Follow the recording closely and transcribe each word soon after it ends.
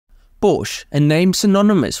Porsche, a name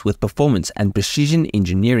synonymous with performance and precision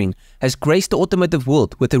engineering, has graced the automotive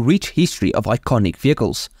world with a rich history of iconic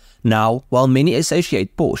vehicles. Now, while many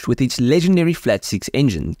associate Porsche with its legendary flat-six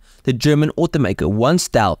engine, the German automaker once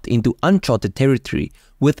delved into uncharted territory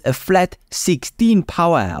with a flat-16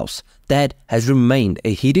 powerhouse that has remained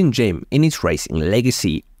a hidden gem in its racing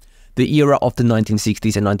legacy. The era of the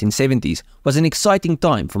 1960s and 1970s was an exciting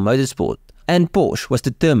time for motorsport, and Porsche was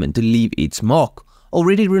determined to leave its mark.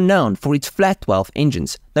 Already renowned for its flat 12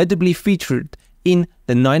 engines, notably featured in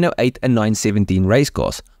the 908 and 917 race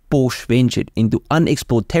cars, Porsche ventured into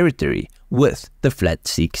unexplored territory with the flat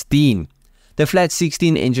 16. The flat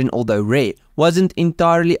 16 engine, although rare, wasn't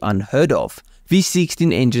entirely unheard of.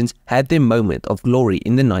 V16 engines had their moment of glory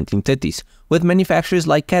in the 1930s, with manufacturers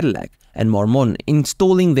like Cadillac and Marmon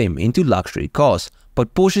installing them into luxury cars.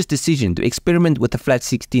 But Porsche's decision to experiment with the flat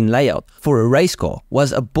 16 layout for a race car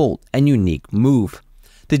was a bold and unique move.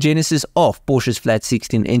 The genesis of Porsche's flat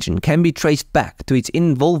 16 engine can be traced back to its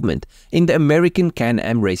involvement in the American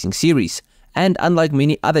Can-Am Racing Series, and unlike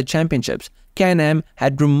many other championships, Can-Am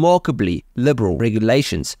had remarkably liberal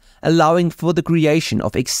regulations, allowing for the creation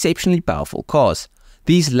of exceptionally powerful cars.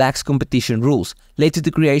 These lax competition rules led to the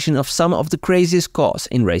creation of some of the craziest cars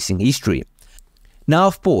in racing history. Now,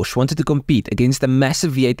 if Porsche wanted to compete against the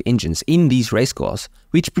massive V8 engines in these race cars,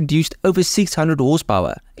 which produced over 600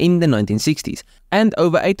 horsepower in the 1960s and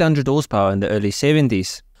over 800 horsepower in the early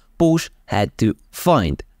 70s, Porsche had to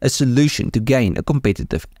find a solution to gain a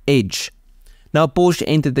competitive edge. Now, Porsche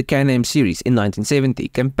entered the Can-Am series in 1970,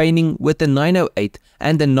 campaigning with the 908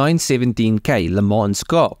 and the 917K Le Mans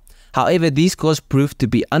car. However, these cars proved to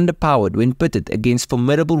be underpowered when pitted against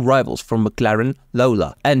formidable rivals from McLaren,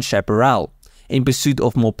 Lola and Chaparral. In pursuit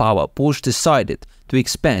of more power, Porsche decided to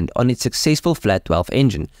expand on its successful flat 12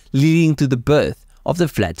 engine, leading to the birth of the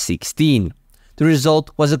flat 16. The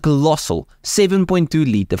result was a colossal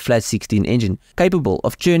 7.2-litre flat 16 engine capable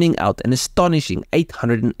of churning out an astonishing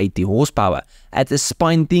 880 horsepower at a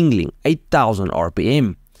spine-tingling 8,000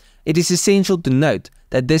 RPM. It is essential to note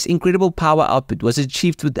that this incredible power output was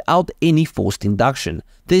achieved without any forced induction.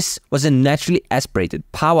 This was a naturally aspirated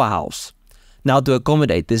powerhouse. Now, to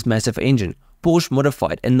accommodate this massive engine, Porsche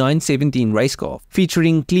modified a 917 race car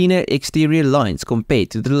featuring cleaner exterior lines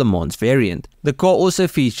compared to the Le Mans variant. The car also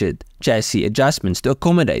featured chassis adjustments to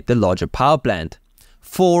accommodate the larger power plant.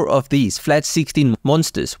 4 of these flat 16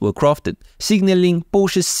 monsters were crafted, signaling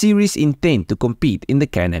Porsche's serious intent to compete in the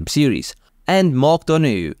Can-Am series. And Mark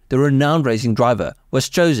Donohue, the renowned racing driver, was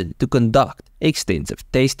chosen to conduct extensive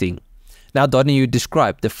testing. Now, Donohue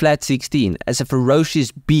described the flat 16 as a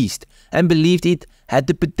ferocious beast and believed it had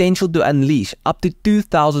the potential to unleash up to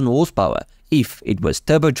 2,000 horsepower if it was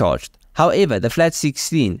turbocharged. However, the flat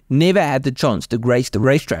 16 never had the chance to grace the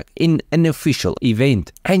racetrack in an official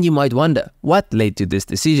event. And you might wonder, what led to this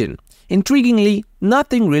decision? Intriguingly,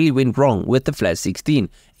 nothing really went wrong with the flat 16.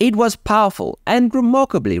 It was powerful and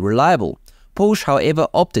remarkably reliable. Porsche, however,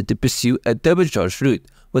 opted to pursue a turbocharged route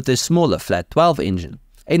with a smaller flat 12 engine.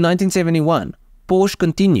 In 1971, Porsche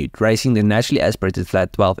continued racing the naturally aspirated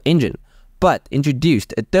flat 12 engine, but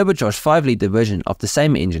introduced a turbocharged 5-litre version of the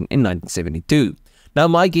same engine in 1972. Now,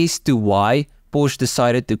 my guess to why Porsche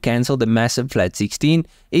decided to cancel the massive flat 16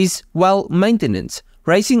 is, well, maintenance.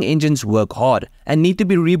 Racing engines work hard and need to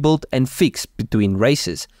be rebuilt and fixed between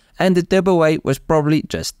races, and the turbo way was probably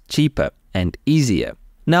just cheaper and easier.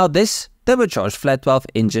 Now, this turbocharged flat 12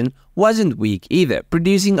 engine wasn't weak either,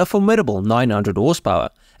 producing a formidable 900 horsepower,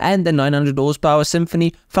 and the 900 horsepower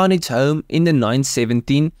Symphony found its home in the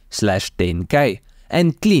 917/10K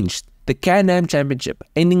and clinched the Can-Am Championship,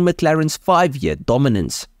 ending McLaren's 5-year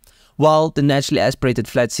dominance. While the naturally aspirated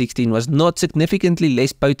flat 16 was not significantly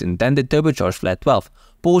less potent than the turbocharged flat 12,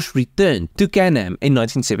 Porsche returned to Can-Am in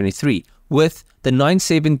 1973 with the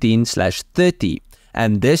 917/30,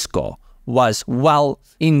 and this car was, well,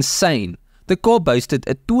 insane. The car boasted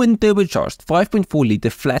a twin turbocharged 5.4-litre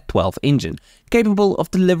flat 12 engine capable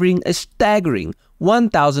of delivering a staggering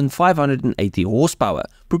 1,580 horsepower,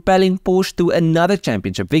 propelling Porsche to another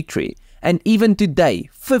championship victory. And even today,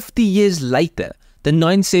 50 years later, the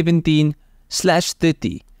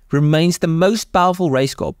 917/30 remains the most powerful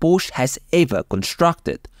race car Porsche has ever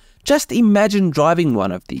constructed. Just imagine driving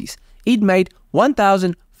one of these. It made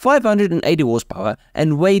 1,580 horsepower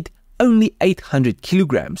and weighed only 800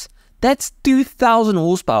 kilograms. That's 2,000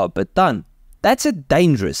 horsepower per ton. That's a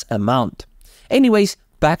dangerous amount. Anyways,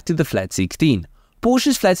 back to the flat 16.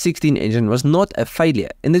 Porsche's flat 16 engine was not a failure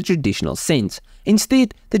in the traditional sense.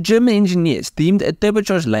 Instead, the German engineers deemed a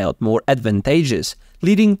turbocharged layout more advantageous,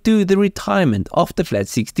 leading to the retirement of the flat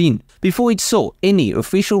 16 before it saw any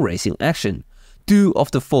official racing action. 2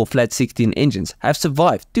 of the 4 flat 16 engines have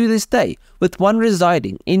survived to this day, with one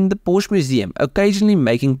residing in the Porsche Museum, occasionally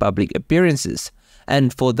making public appearances.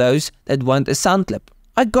 And for those that want a sound clip,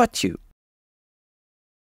 I got you.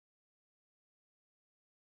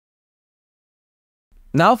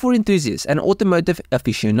 Now for enthusiasts and automotive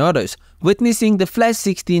aficionados, witnessing the flat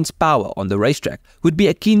 16's power on the racetrack would be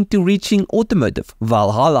akin to reaching automotive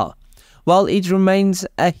Valhalla. While it remains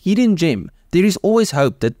a hidden gem, there is always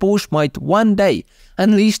hope that Porsche might one day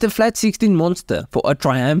unleash the flat 16 monster for a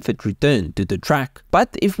triumphant return to the track.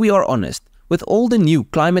 But if we are honest, with all the new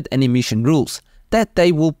climate and emission rules, that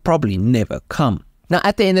day will probably never come. Now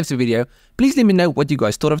at the end of the video, please let me know what you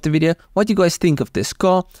guys thought of the video, what you guys think of this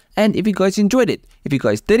car, and if you guys enjoyed it. If you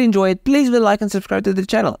guys did enjoy it, please leave a like and subscribe to the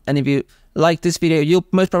channel. And if you like this video, you'll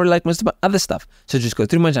most probably like most of my other stuff. So just go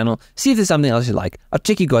through my channel, see if there's something else you like. I'll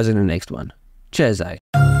check you guys in the next one. Cheers, eh?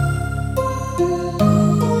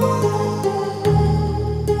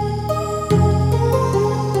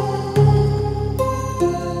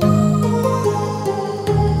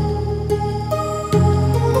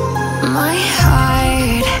 My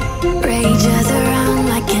heart rages around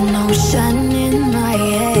like an ocean.